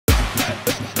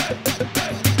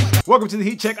Welcome to the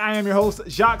Heat Check. I am your host,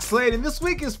 Jacques Slade, and this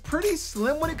week is pretty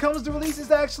slim when it comes to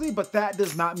releases actually, but that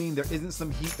does not mean there isn't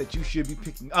some heat that you should be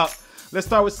picking up. Let's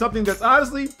start with something that's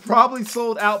honestly probably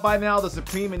sold out by now, the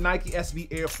Supreme and Nike SB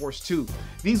Air Force 2.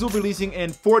 These will be releasing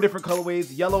in 4 different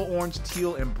colorways, yellow, orange,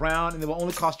 teal, and brown, and they will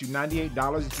only cost you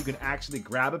 $98 if you can actually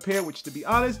grab a pair, which to be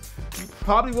honest, you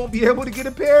probably won't be able to get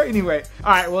a pair anyway.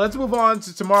 All right, well, let's move on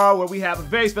to tomorrow where we have a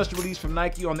very special release from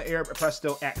Nike on the Air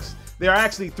Presto X. There are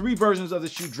actually 3 versions of the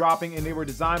shoe dropping, and they were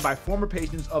designed by former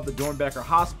patients of the Doernbecher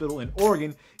Hospital in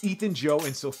Oregon, Ethan, Joe,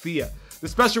 and Sophia. The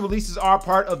special releases are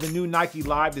part of the new Nike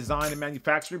Live design and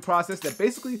manufacturing process that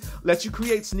basically lets you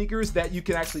create sneakers that you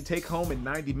can actually take home in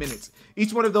 90 minutes.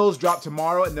 Each one of those drop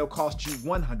tomorrow and they'll cost you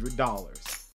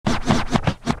 $100.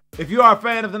 If you are a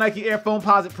fan of the Nike Air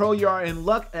Foamposite Pro, you are in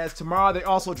luck, as tomorrow they're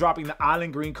also dropping the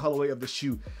island green colorway of the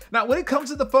shoe. Now, when it comes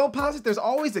to the Foamposite, there's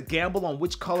always a gamble on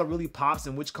which color really pops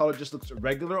and which color just looks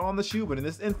regular on the shoe, but in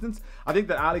this instance, I think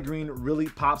that island green really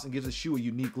pops and gives the shoe a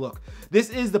unique look. This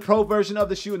is the pro version of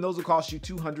the shoe, and those will cost you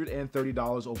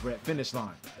 $230 over at Finish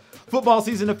Line. Football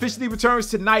season officially returns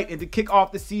tonight, and to kick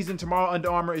off the season, tomorrow Under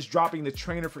Armour is dropping the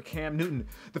trainer for Cam Newton.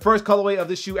 The first colorway of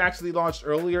this shoe actually launched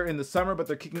earlier in the summer, but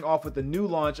they're kicking off with the new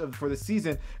launch for the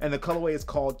season, and the colorway is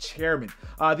called Chairman.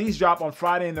 These drop on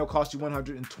Friday, and they'll cost you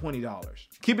 $120.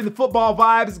 Keeping the football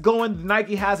vibes going,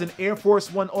 Nike has an Air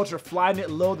Force 1 Ultra Flyknit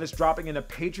low that's dropping in a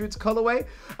Patriots colorway.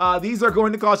 These are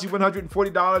going to cost you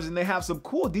 $140, and they have some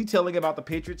cool detailing about the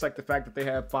Patriots, like the fact that they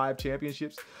have 5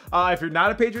 championships. If you're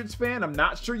not a Patriots fan, I'm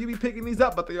not sure you'll be picking these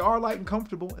up, but they are light and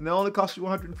comfortable, and they only cost you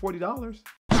 $140.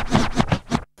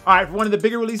 All right, for one of the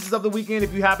bigger releases of the weekend,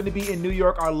 if you happen to be in New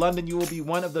York or London, you will be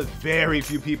one of the very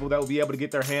few people that will be able to get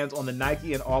their hands on the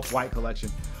Nike and Off-White collection.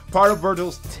 Part of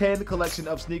Virgil's 10 collection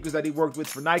of sneakers that he worked with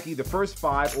for Nike, the first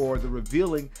 5, or the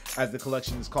Revealing as the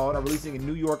collection is called, are releasing in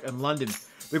New York and London.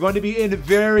 They're going to be in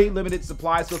very limited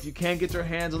supply, so if you can get your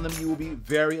hands on them, you will be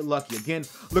very lucky. Again,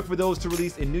 look for those to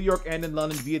release in New York and in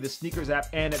London via the Sneakers app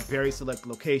and at very select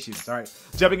locations. All right,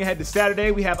 jumping ahead to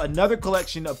Saturday, we have another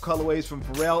collection of colorways from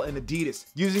Pharrell and Adidas.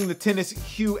 Using the tennis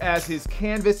hue as his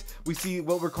canvas, we see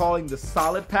what we're calling the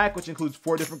Solid Pack, which includes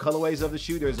 4 different colorways of the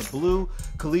shoe. There's a blue,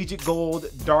 collegiate gold,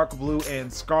 dark blue,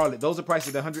 and scarlet. Those are priced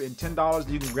at $110.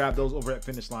 You can grab those over at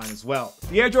Finish Line as well.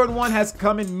 The Air Jordan 1 has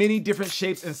come in many different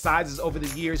shapes and sizes over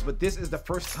the years, but this is the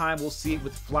first time we'll see it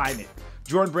with Flyknit.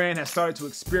 Jordan Brand has started to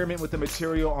experiment with the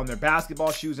material on their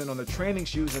basketball shoes and on their training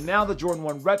shoes, and now the Jordan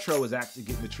 1 Retro is actually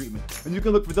getting the treatment. And you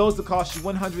can look for those to cost you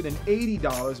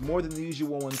 $180, more than the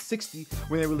usual $160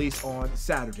 when they release on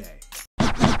Saturday.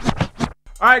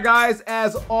 All right, guys,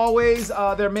 as always,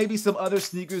 there may be some other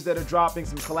sneakers that are dropping,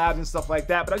 some collabs and stuff like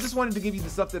that, but I just wanted to give you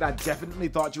the stuff that I definitely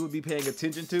thought you would be paying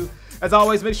attention to. As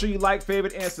always, make sure you like,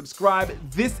 favorite, and subscribe.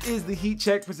 This is the Heat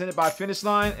Check presented by Finish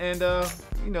Line, and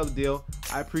you know the deal.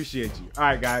 I appreciate you. All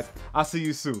right, guys, I'll see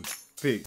you soon. Peace.